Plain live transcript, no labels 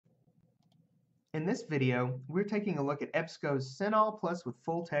In this video, we're taking a look at EBSCO's CINAHL Plus with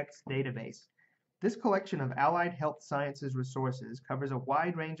Full Text database. This collection of allied health sciences resources covers a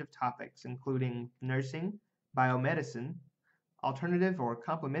wide range of topics, including nursing, biomedicine, alternative or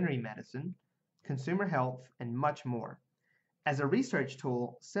complementary medicine, consumer health, and much more. As a research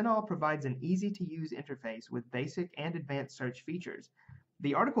tool, CINAHL provides an easy-to-use interface with basic and advanced search features.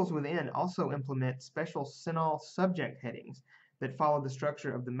 The articles within also implement special CINAHL subject headings that follow the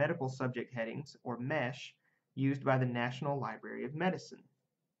structure of the medical subject headings, or MESH, used by the National Library of Medicine.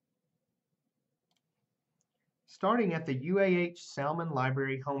 Starting at the UAH Salmon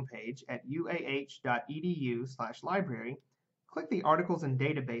Library homepage at uah.edu/library, click the Articles and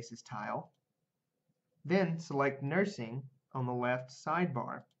Databases tile, then select Nursing on the left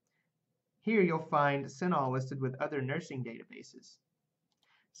sidebar. Here you'll find CINAHL listed with other nursing databases.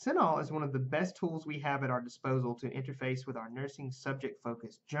 CINAHL is one of the best tools we have at our disposal to interface with our nursing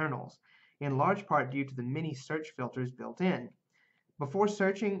subject-focused journals, in large part due to the many search filters built in. Before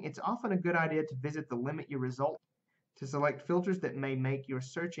searching, it's often a good idea to visit the Limit Your Result to select filters that may make your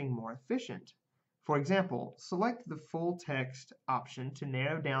searching more efficient. For example, select the full text option to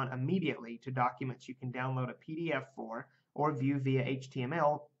narrow down immediately to documents you can download a PDF for or view via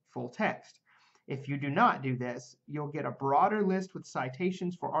HTML full text. If you do not do this, you'll get a broader list with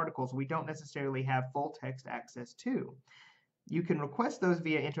citations for articles we don't necessarily have full text access to. You can request those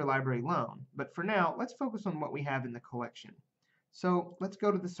via interlibrary loan, but for now, let's focus on what we have in the collection. So let's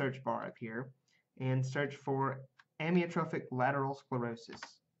go to the search bar up here and search for amyotrophic lateral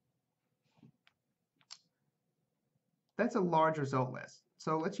sclerosis. That's a large result list,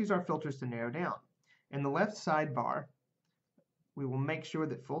 so let's use our filters to narrow down. In the left sidebar, we will make sure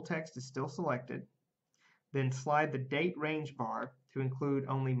that full text is still selected, then slide the date range bar to include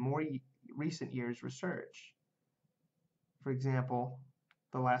only more recent years research. For example,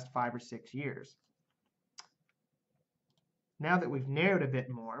 the last 5 or 6 years. Now that we've narrowed a bit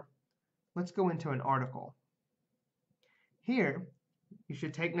more, let's go into an article. Here, you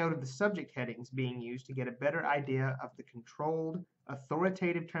should take note of the subject headings being used to get a better idea of the controlled,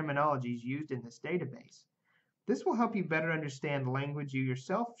 authoritative terminologies used in this database. This will help you better understand the language you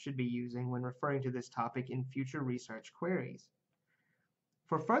yourself should be using when referring to this topic in future research queries.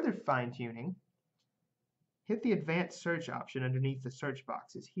 For further fine-tuning, hit the Advanced Search option underneath the search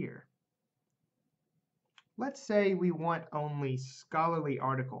boxes here. Let's say we want only scholarly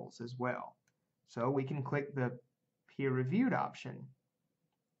articles as well, so we can click the Peer-Reviewed option.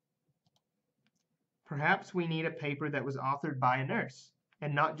 Perhaps we need a paper that was authored by a nurse,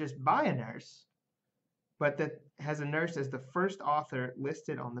 and not just by a nurse, but that has a nurse as the first author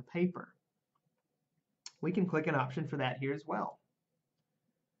listed on the paper. We can click an option for that here as well.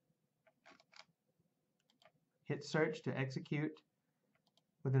 Hit search to execute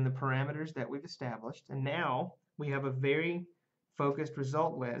within the parameters that we've established, and now we have a very focused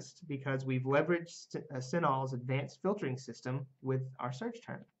result list because we've leveraged CINAHL's advanced filtering system with our search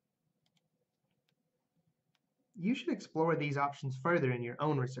term. You should explore these options further in your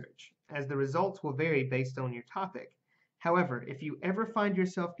own research, as the results will vary based on your topic. However, if you ever find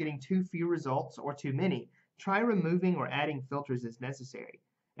yourself getting too few results or too many, try removing or adding filters as necessary,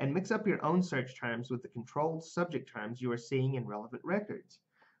 and mix up your own search terms with the controlled subject terms you are seeing in relevant records.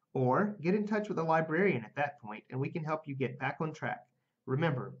 Or get in touch with a librarian at that point, and we can help you get back on track.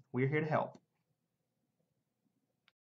 Remember, we're here to help.